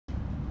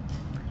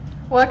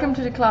Welcome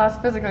to the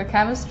class Physical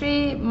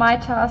Chemistry. My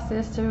task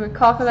is to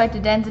calculate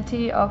the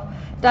density of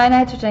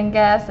dinitrogen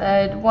gas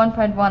at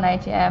 1.1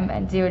 atm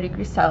and 0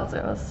 degrees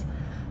Celsius.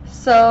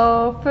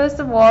 So first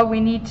of all, we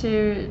need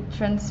to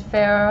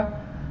transfer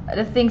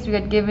the things we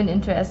got given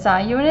into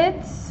SI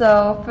units.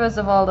 So first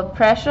of all, the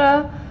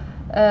pressure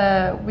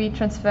we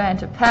transfer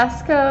into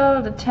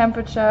Pascal, the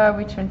temperature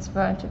we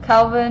transfer into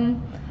Kelvin,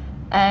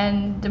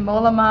 and the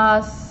molar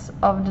mass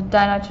of the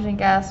dinitrogen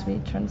gas we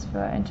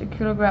transfer into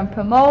kilogram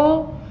per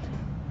mole.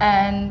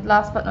 And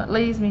last but not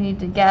least, we need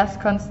the gas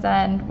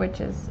constant,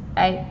 which is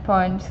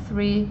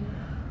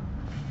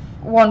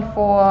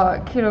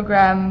 8.314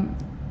 kilogram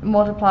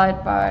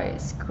multiplied by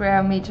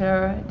square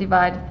meter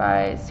divided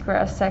by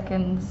square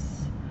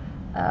seconds,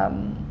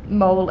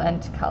 mole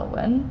and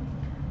Kelvin.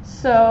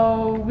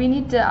 So we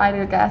need the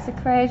ideal gas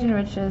equation,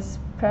 which is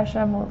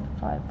pressure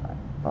multiplied by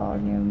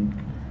volume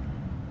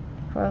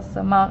equals the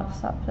amount of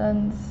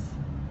substance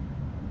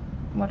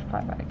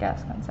multiplied by the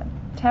gas constant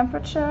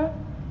temperature.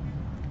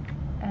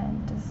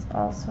 And this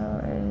also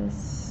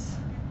is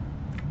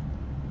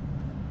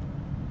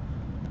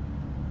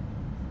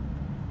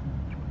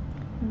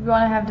we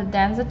want to have the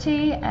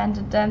density, and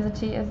the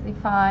density is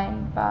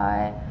defined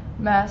by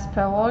mass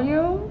per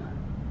volume.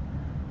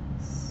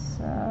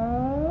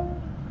 So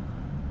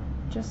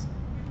just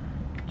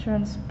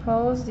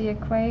transpose the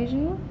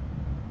equation.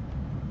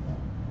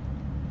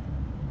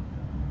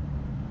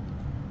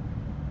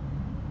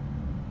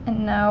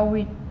 And now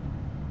we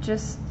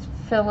just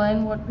fill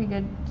in what we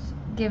get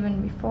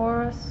given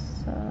before.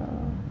 So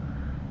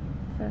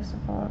first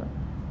of all,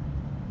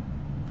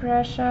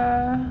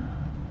 pressure,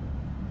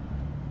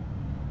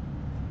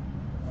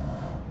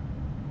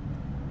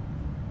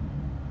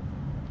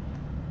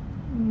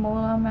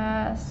 molar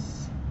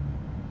mass,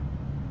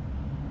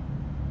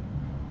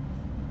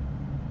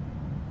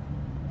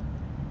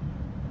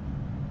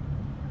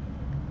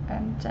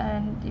 and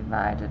then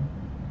divided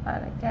by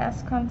the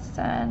gas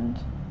constant.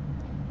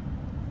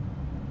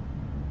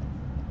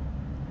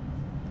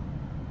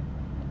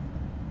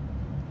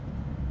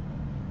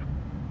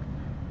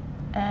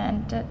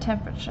 And the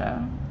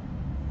temperature,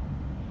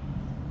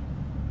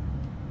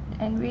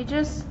 and we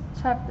just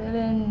typed it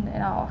in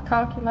our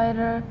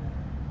calculator,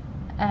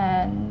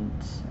 and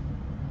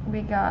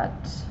we got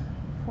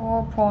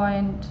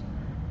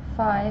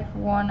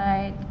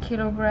 4.518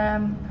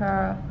 kilogram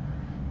per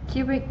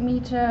cubic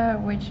meter,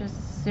 which is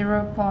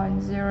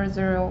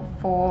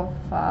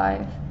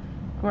 0.0045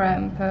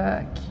 gram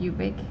per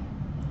cubic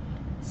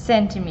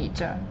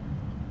centimeter.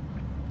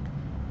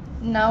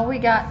 Now we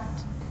got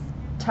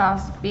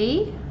task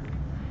B,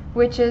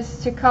 which is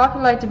to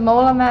calculate the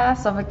molar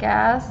mass of a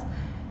gas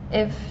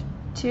if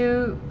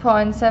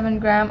 2.7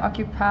 gram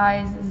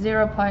occupies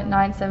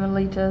 0.97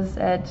 liters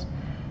at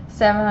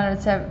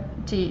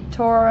 770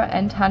 torr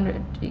and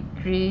 100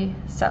 degrees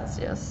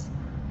Celsius.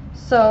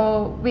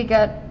 So we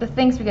got the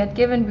things we got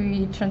given,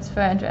 we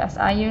transfer into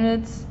SI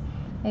units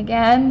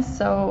again.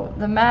 So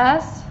the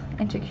mass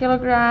into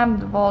kilogram,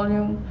 the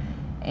volume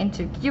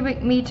into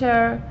cubic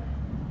meter,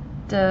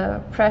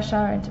 the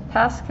pressure into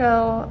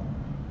Pascal,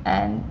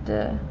 and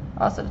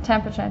also the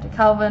temperature into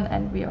Kelvin,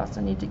 and we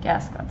also need the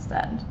gas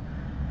constant.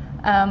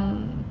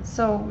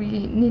 So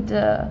we need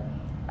the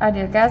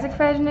ideal gas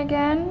equation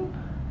again.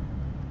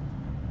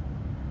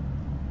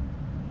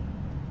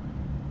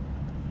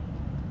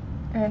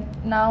 And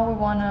now we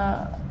want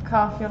to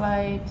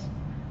calculate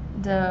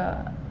the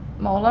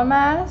molar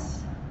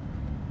mass.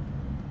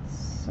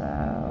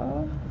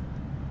 So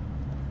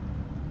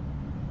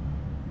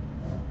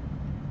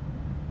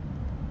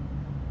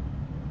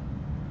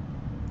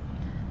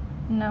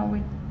now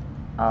we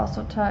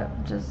also type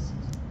just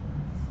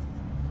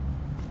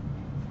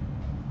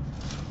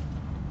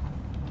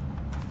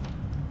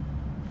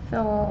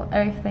fill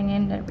everything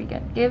in that we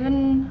get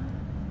given.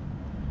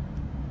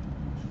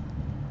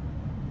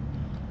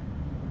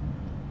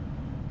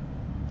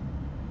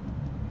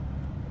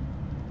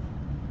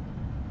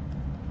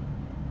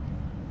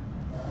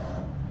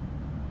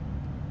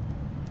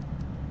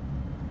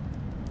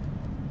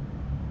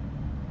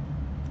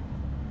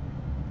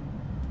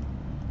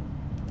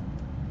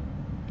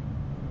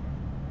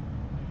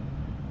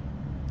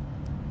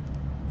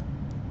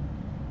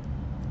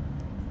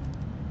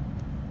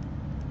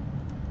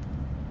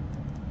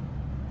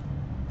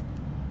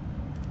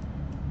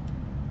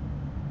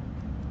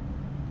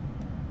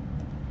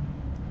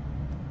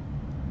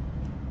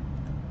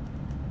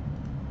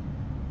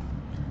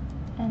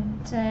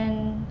 And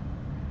then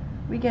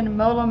we get a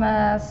molar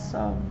mass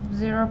of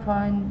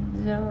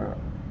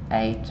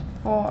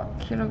 0.084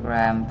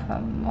 kilogram per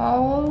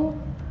mole,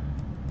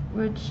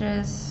 which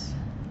is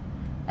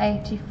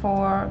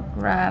 84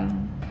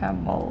 gram per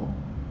mole.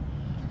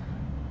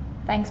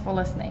 Thanks for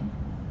listening.